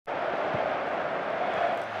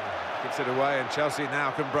Gives it away, and Chelsea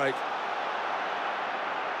now can break.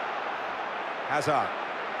 Hazard,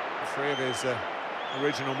 free of his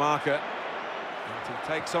original marker. And he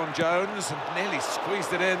takes on Jones and nearly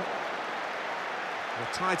squeezed it in.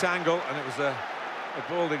 A tight angle, and it was a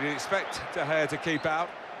ball that you'd expect De Gea to keep out.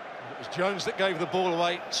 It was Jones that gave the ball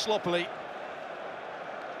away sloppily.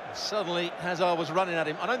 And suddenly Hazard was running at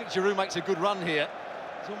him. I don't think Giroud makes a good run here.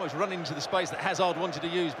 He's almost running into the space that Hazard wanted to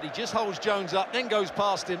use, but he just holds Jones up, then goes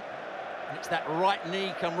past him. And it's that right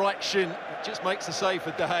knee come right shin that just makes the save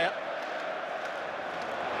for De Gea.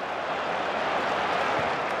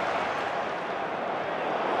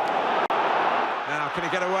 Now, can he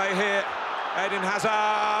get away here? Eden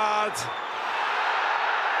Hazard.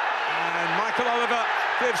 And Michael Oliver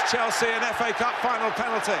gives Chelsea an FA Cup final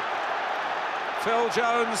penalty. Phil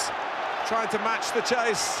Jones trying to match the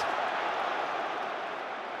chase.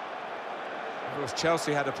 Of course,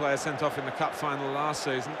 Chelsea had a player sent off in the cup final last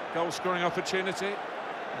season. Goal-scoring opportunity.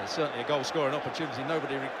 There's certainly a goal-scoring opportunity. I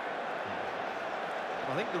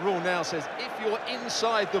think the rule now says if you're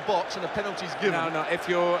inside the box and a penalty's given... No, if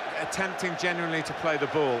you're attempting genuinely to play the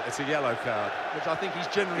ball, it's a yellow card. Which I think he's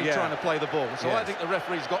generally trying to play the ball. So I think the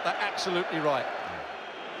referee's got that absolutely right.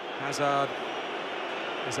 Hazard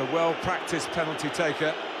is a well-practiced penalty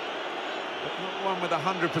taker, but not one with a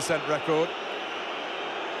 100% record.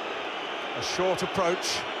 A short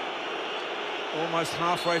approach, almost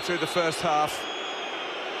halfway through the first half.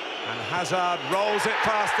 And Hazard rolls it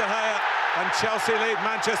past De Gea, and Chelsea lead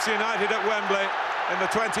Manchester United at Wembley in the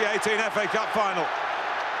 2018 FA Cup final.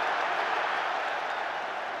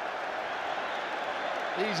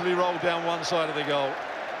 Easily rolled down one side of the goal.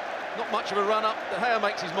 Not much of a run-up. De Gea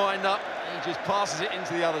makes his mind up, and he just passes it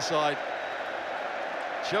into the other side.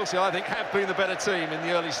 Chelsea, I think, have been the better team in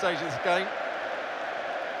the early stages of this game.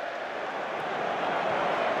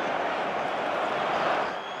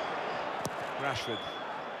 Rashford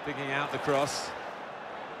digging out the cross.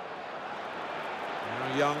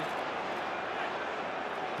 Now Young.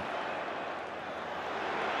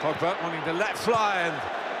 Pogba wanting to let fly, and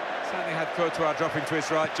certainly had Courtois dropping to his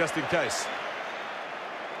right just in case.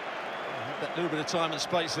 That little bit of time and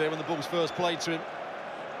space there when the ball's first played to him.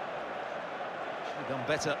 Should have done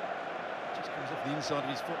better. Just comes off the inside of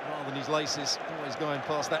his foot rather than his laces. Always going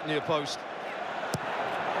past that near post.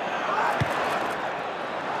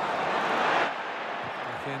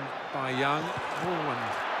 In by Young. And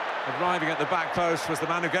arriving at the back post was the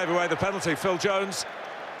man who gave away the penalty, Phil Jones.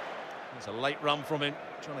 It's a late run from him,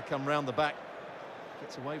 trying to come round the back.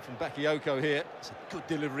 Gets away from Bakayoko here. It's a good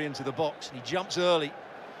delivery into the box. He jumps early.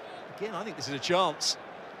 Again, I think this is a chance.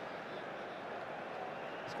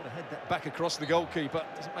 He's got to head that back across the goalkeeper.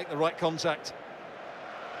 Doesn't make the right contact.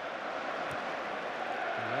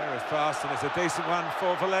 And there is pass, and it's a decent one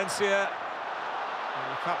for Valencia.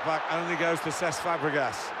 And the cutback only goes to Cesc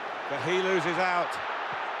Fabregas, but he loses out.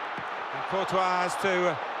 And Courtois has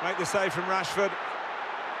to make the save from Rashford.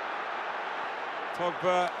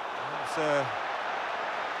 Pogba, it's a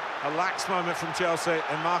lax moment from Chelsea,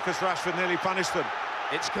 and Marcus Rashford nearly punished them.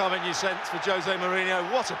 It's coming, you sense, for Jose Mourinho.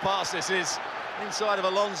 What a pass this is. Inside of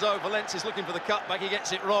Alonso, Valencia's looking for the cutback, he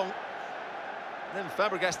gets it wrong. Then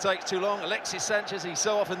Fabregas takes too long. Alexis Sanchez, he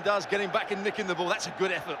so often does, getting back and nicking the ball. That's a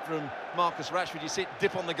good effort from Marcus Rashford. You see it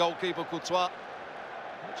dip on the goalkeeper, Courtois.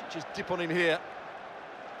 Watch it just dip on him here.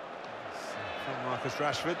 From Marcus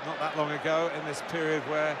Rashford, not that long ago, in this period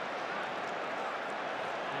where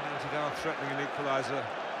United are threatening an equaliser.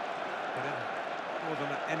 More than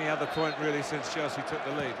at any other point, really, since Chelsea took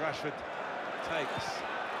the lead. Rashford takes.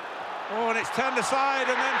 Oh, and it's turned aside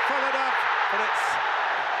and then followed up, but it's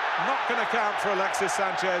not going to count for Alexis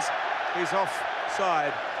Sanchez. He's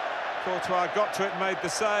offside. Courtois got to it, made the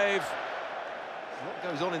save. What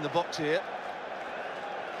goes on in the box here?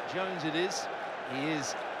 Jones it is. He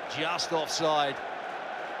is just offside.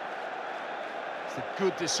 It's a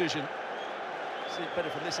good decision. See it better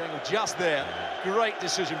from this angle, just there. Great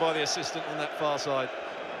decision by the assistant on that far side.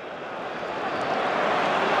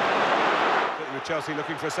 With Chelsea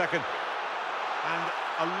looking for a second. And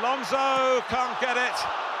Alonso can't get it.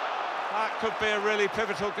 That could be a really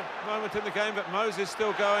pivotal moment in the game, but Moses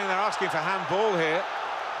still going. They're asking for handball here,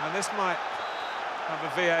 and this might have a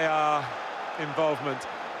VAR involvement.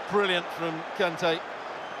 Brilliant from Kante.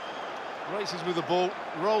 Races with the ball,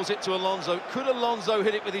 rolls it to Alonso. Could Alonso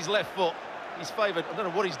hit it with his left foot? He's favoured. I don't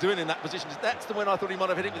know what he's doing in that position. That's the one I thought he might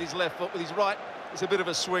have hit it with his left foot. With his right, it's a bit of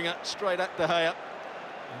a swinger, straight at De Gea.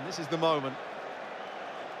 And this is the moment.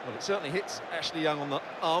 Well, it certainly hits Ashley Young on the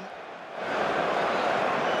arm.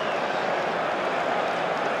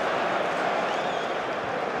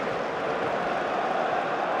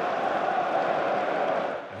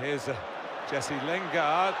 Here's Jesse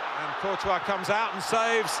Lingard, and Courtois comes out and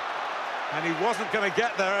saves, and he wasn't going to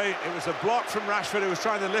get there. It was a block from Rashford, who was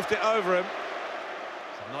trying to lift it over him.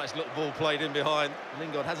 It's a nice little ball played in behind.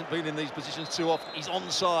 Lingard hasn't been in these positions too often. He's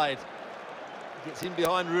onside. He gets in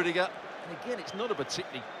behind Rudiger, and again, it's not a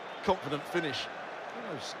particularly confident finish.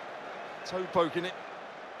 Almost toe poking it.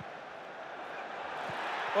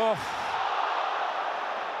 Oh.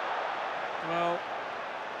 Well,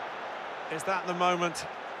 is that the moment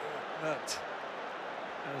that,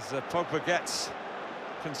 as Pogba gets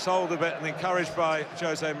consoled a bit and encouraged by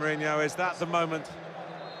Jose Mourinho, is that the moment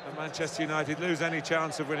that Manchester United lose any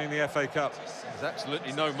chance of winning the FA Cup? There's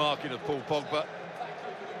absolutely no marking of Paul Pogba.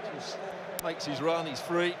 Just makes his run, he's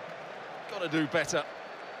free. Got to do better.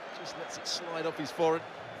 Just lets it slide off his forehead.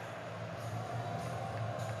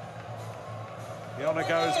 The honour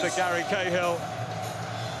goes to Gary Cahill.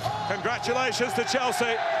 Congratulations to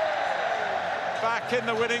Chelsea. Back in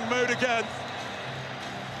the winning mood again.